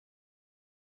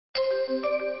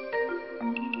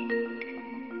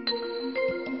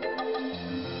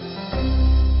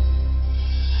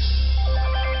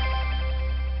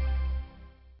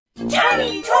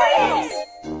Tiny Tortoise!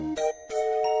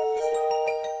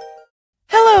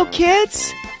 Hello,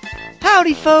 kids!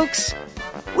 Howdy, folks!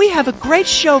 We have a great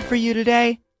show for you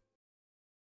today.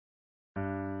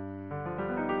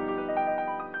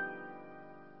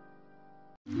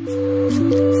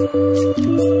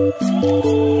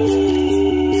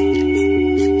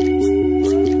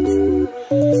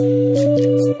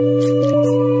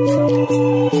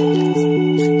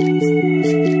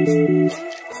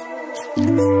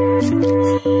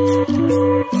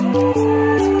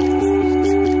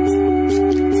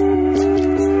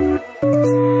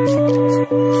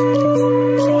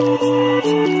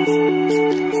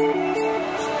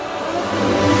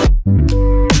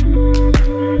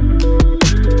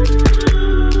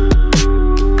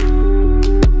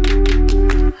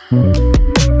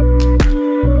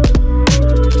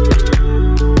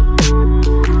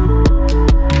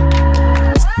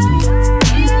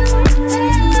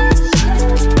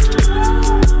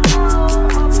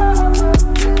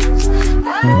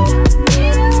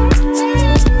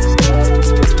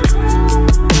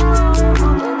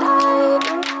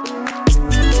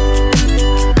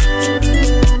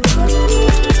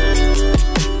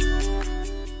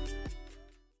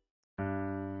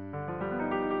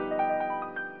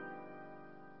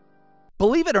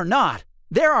 Believe it or not,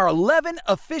 there are 11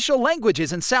 official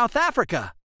languages in South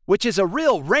Africa, which is a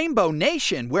real rainbow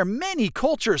nation where many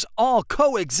cultures all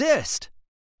coexist.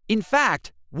 In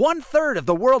fact, 1/3 of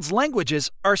the world's languages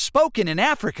are spoken in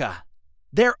Africa.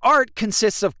 Their art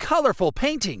consists of colorful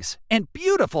paintings and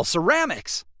beautiful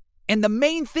ceramics, and the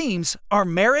main themes are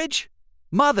marriage,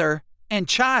 mother, and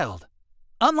child.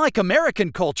 Unlike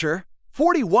American culture,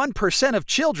 41% of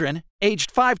children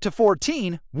aged 5 to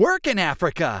 14 work in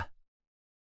Africa.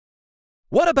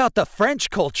 What about the French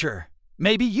culture?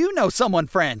 Maybe you know someone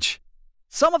French.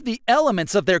 Some of the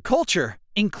elements of their culture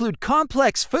include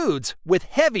complex foods with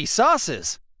heavy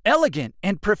sauces, elegant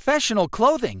and professional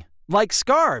clothing, like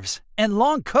scarves and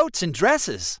long coats and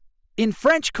dresses. In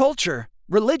French culture,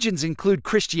 religions include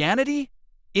Christianity,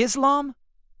 Islam,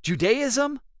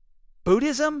 Judaism,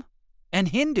 Buddhism, and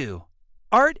Hindu.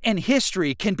 Art and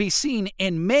history can be seen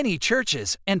in many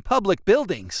churches and public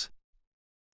buildings.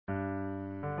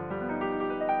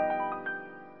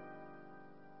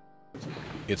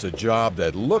 It's a job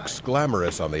that looks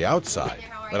glamorous on the outside,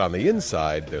 but on the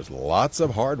inside, there's lots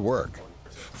of hard work.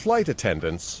 Flight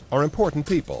attendants are important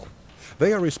people.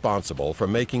 They are responsible for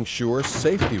making sure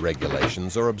safety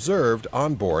regulations are observed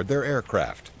on board their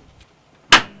aircraft.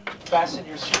 Fasten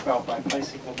your seatbelt by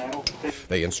placing the metal.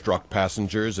 They instruct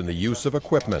passengers in the use of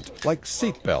equipment like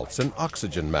seat belts and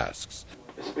oxygen masks.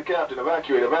 This is the captain.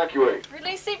 Evacuate, evacuate.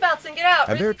 Release seatbelts and get out.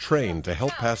 And they're trained to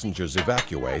help passengers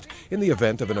evacuate in the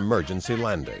event of an emergency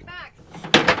landing.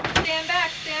 Stand back,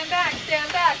 stand back,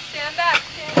 stand back, stand back,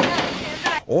 stand back, stand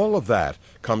back. All of that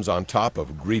comes on top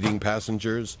of greeting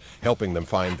passengers, helping them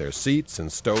find their seats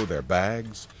and stow their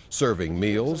bags, serving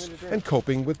meals, and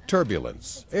coping with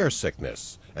turbulence, air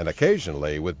sickness, and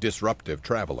occasionally with disruptive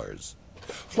travelers.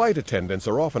 Flight attendants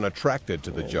are often attracted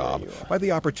to the job by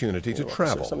the opportunity to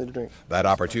travel. That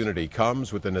opportunity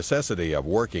comes with the necessity of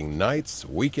working nights,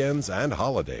 weekends, and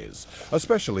holidays,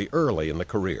 especially early in the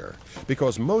career,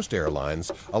 because most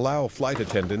airlines allow flight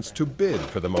attendants to bid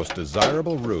for the most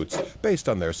desirable routes based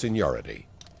on their seniority.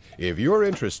 If you're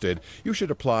interested, you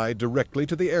should apply directly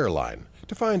to the airline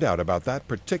to find out about that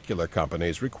particular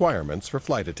company's requirements for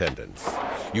flight attendants.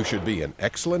 You should be in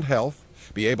excellent health,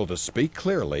 be able to speak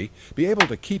clearly, be able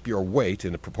to keep your weight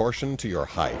in proportion to your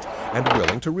height, and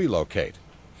willing to relocate.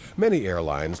 Many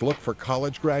airlines look for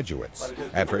college graduates,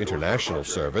 and for international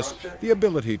service, the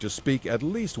ability to speak at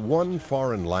least one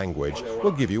foreign language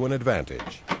will give you an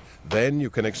advantage. Then you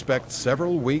can expect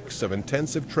several weeks of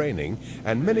intensive training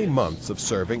and many months of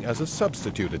serving as a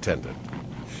substitute attendant.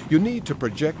 You need to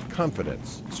project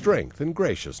confidence, strength, and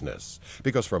graciousness,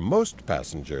 because for most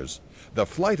passengers, the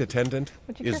flight attendant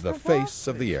is the face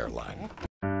of the airline.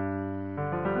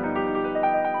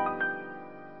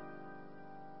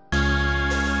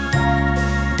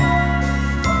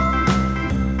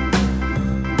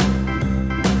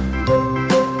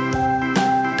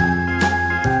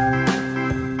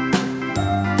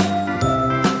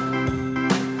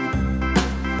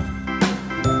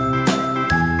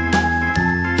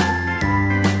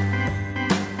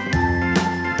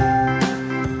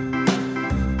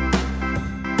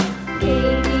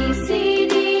 A, B, C,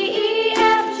 D, E,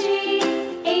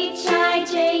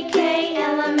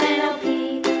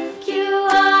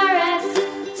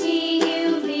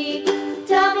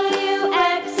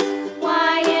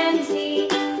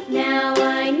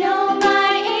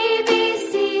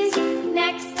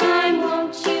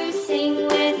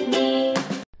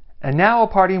 And now a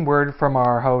parting word from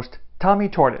our host, Tommy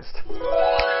Tortoise.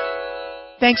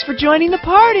 Thanks for joining the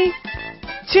party.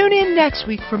 Tune in next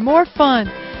week for more fun.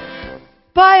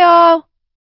 Bye, all.